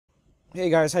Hey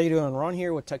guys, how you doing? Ron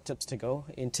here with Tech Tips to Go.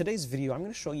 In today's video, I'm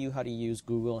going to show you how to use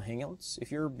Google Hangouts.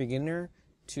 If you're a beginner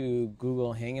to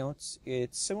Google Hangouts,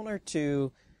 it's similar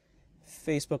to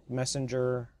Facebook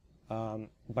Messenger,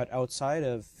 but outside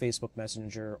of Facebook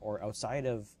Messenger or outside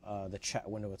of the chat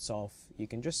window itself, you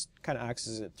can just kind of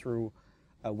access it through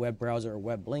a web browser or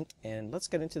web link. And let's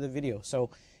get into the video.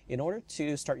 So in order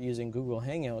to start using Google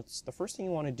Hangouts, the first thing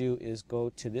you want to do is go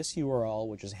to this URL,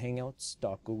 which is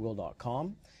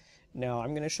hangouts.google.com. Now I'm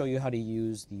going to show you how to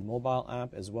use the mobile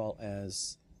app as well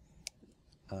as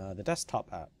the desktop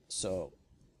app. So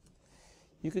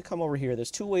you could come over here.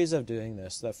 There's two ways of doing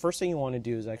this. The first thing you want to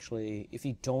do is actually, if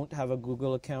you don't have a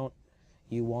Google account,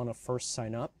 you want to first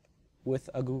sign up with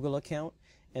a Google account.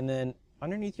 And then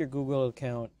underneath your Google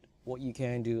account, what you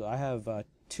can do, I have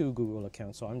two Google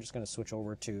accounts, so I'm just going to switch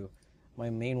over to my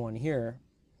main one here.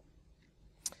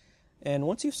 And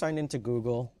once you've signed into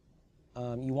Google,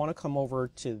 you want to come over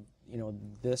to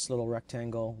this little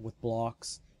rectangle with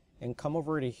blocks and come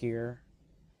over to here,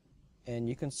 and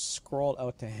you can scroll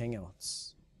out to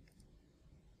Hangouts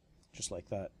just like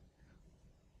that.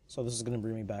 So this is going to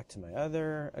bring me back to my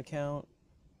other account.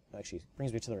 Actually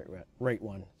brings me to the right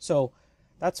one. So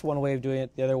that's one way of doing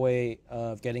it. The other way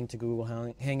of getting to Google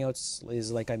Hangouts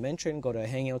is, like I mentioned, go to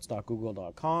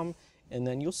hangouts.google.com, and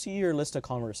then you'll see your list of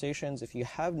conversations. If you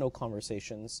have no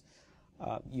conversations,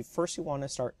 you want to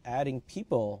start adding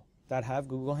people that have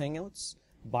Google Hangouts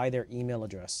by their email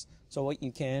address. So what you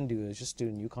can do is just do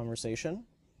a new conversation.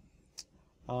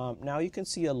 Now you can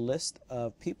see a list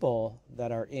of people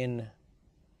that are in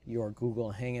your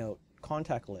Google Hangout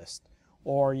contact list,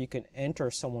 or you can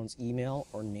enter someone's email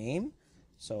or name.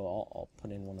 So I'll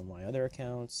put in one of my other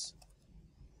accounts.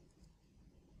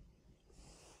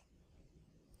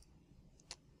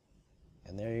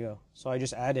 And there you go. So I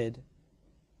just added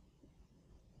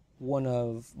one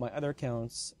of my other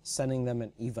accounts, sending them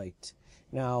an invite.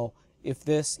 Now, if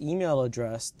this email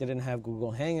address didn't have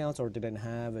Google Hangouts or didn't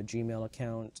have a Gmail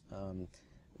account,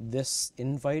 this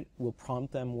invite will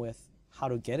prompt them with how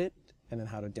to get it and then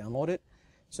how to download it.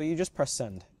 So you just press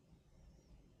send.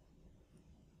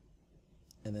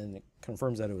 And then it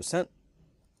confirms that it was sent.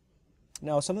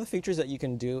 Now, some of the features that you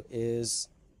can do is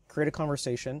create a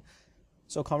conversation.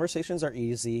 So conversations are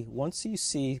easy. Once you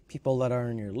see people that are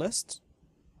on your list,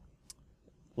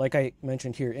 like I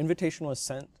mentioned here, invitation was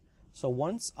sent. So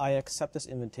once I accept this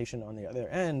invitation on the other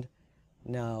end,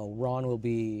 now Ron will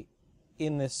be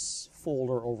in this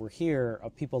folder over here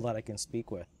of people that I can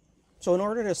speak with. So in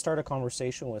order to start a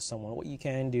conversation with someone, what you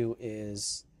can do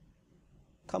is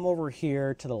come over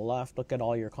here to the left, look at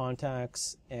all your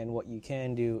contacts, and what you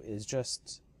can do is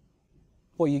just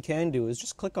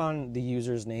click on the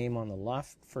user's name on the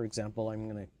left. For example, I'm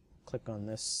going to click on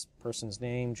this person's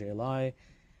name, JLI.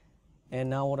 And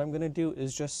now what I'm going to do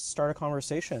is just start a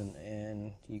conversation,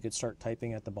 and you could start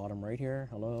typing at the bottom right here.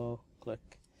 Hello, click.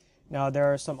 Now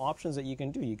there are some options that you can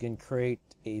do. You can create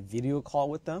a video call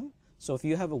with them. So if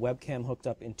you have a webcam hooked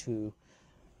up into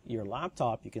your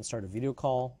laptop, you can start a video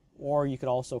call, or you could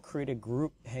also create a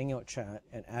group Hangout chat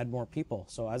and add more people.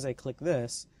 So as I click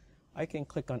this, I can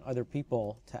click on other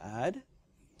people to add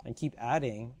and keep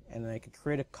adding, and then I could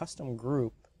create a custom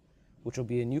group, which will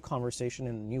be a new conversation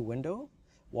in a new window.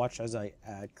 Watch as I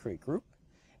add create group.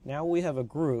 Now we have a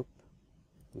group.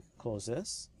 We can close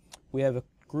this. We have a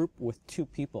group with two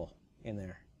people in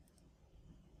there.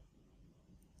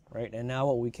 Right, and now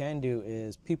what we can do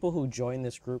is people who join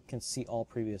this group can see all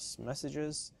previous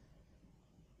messages.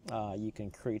 You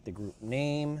can create the group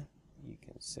name. You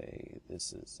can say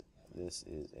this is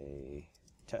a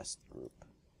test group.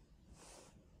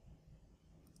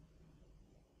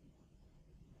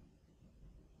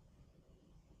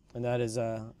 And that is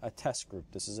a test group.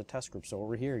 This is a test group. So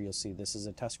over here, you'll see this is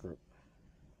a test group.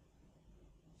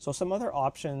 So some other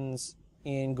options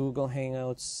in Google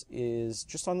Hangouts is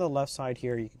just on the left side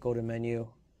here. You could go to menu.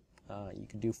 You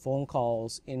can do phone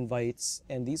calls, invites,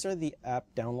 and these are the app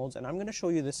downloads. And I'm going to show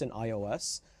you this in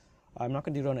iOS. I'm not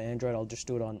going to do it on Android. I'll just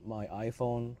do it on my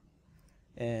iPhone.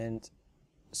 And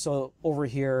so over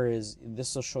here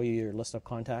this will show you your list of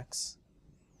contacts.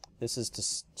 This is to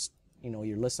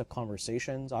your list of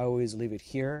conversations. I always leave it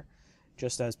here.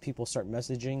 Just as people start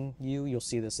messaging you, you'll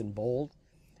see this in bold.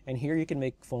 And here you can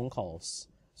make phone calls.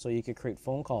 So you can create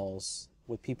phone calls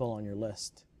with people on your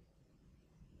list.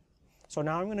 So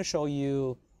now I'm going to show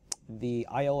you the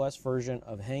iOS version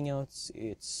of Hangouts.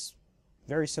 It's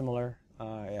very similar.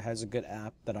 It has a good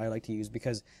app that I like to use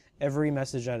because every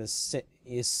message that is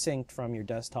synced from your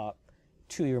desktop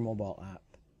to your mobile app.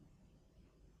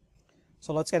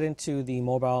 So let's get into the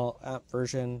mobile app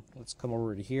version. Let's come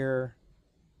over to here.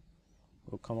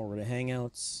 We'll come over to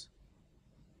Hangouts.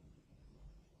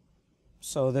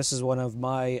 So this is one of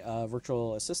my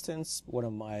virtual assistants, one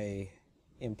of my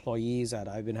employees that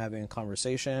I've been having a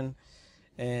conversation,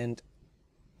 and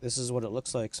this is what it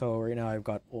looks like. So right now I've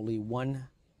got only one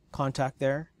contact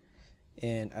there,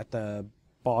 and at the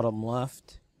bottom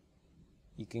left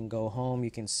you can go home,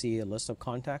 you can see a list of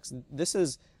contacts. This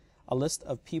is a list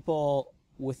of people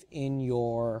within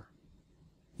your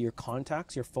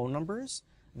contacts, your phone numbers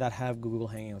that have Google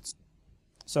Hangouts.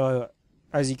 So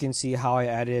as you can see how I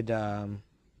added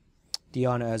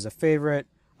Deanna as a favorite,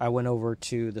 I went over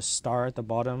to the star at the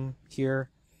bottom here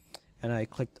and I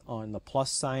clicked on the plus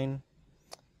sign,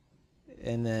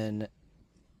 and then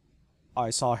I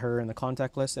saw her in the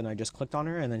contact list and I just clicked on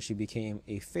her and then she became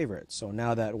a favorite. So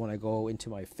now that when I go into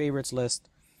my favorites list,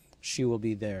 she will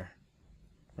be there,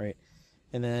 right?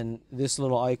 And then this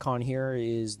little icon here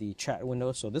is the chat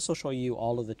window. So this will show you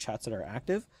all of the chats that are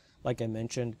active. Like I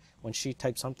mentioned, when she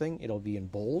types something, it'll be in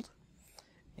bold.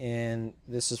 And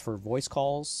this is for voice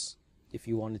calls, if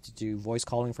you wanted to do voice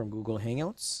calling from Google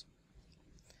Hangouts.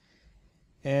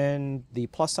 And the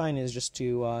plus sign is just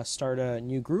to start a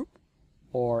new group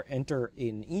or enter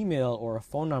an email or a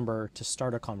phone number to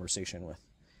start a conversation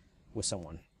with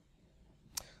someone.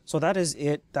 So that is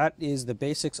it. That is the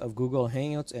basics of Google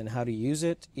Hangouts and how to use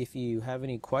it. If you have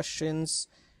any questions,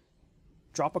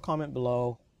 drop a comment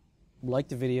below, like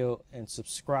the video, and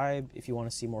subscribe if you want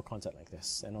to see more content like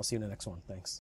this. And I'll see you in the next one. Thanks.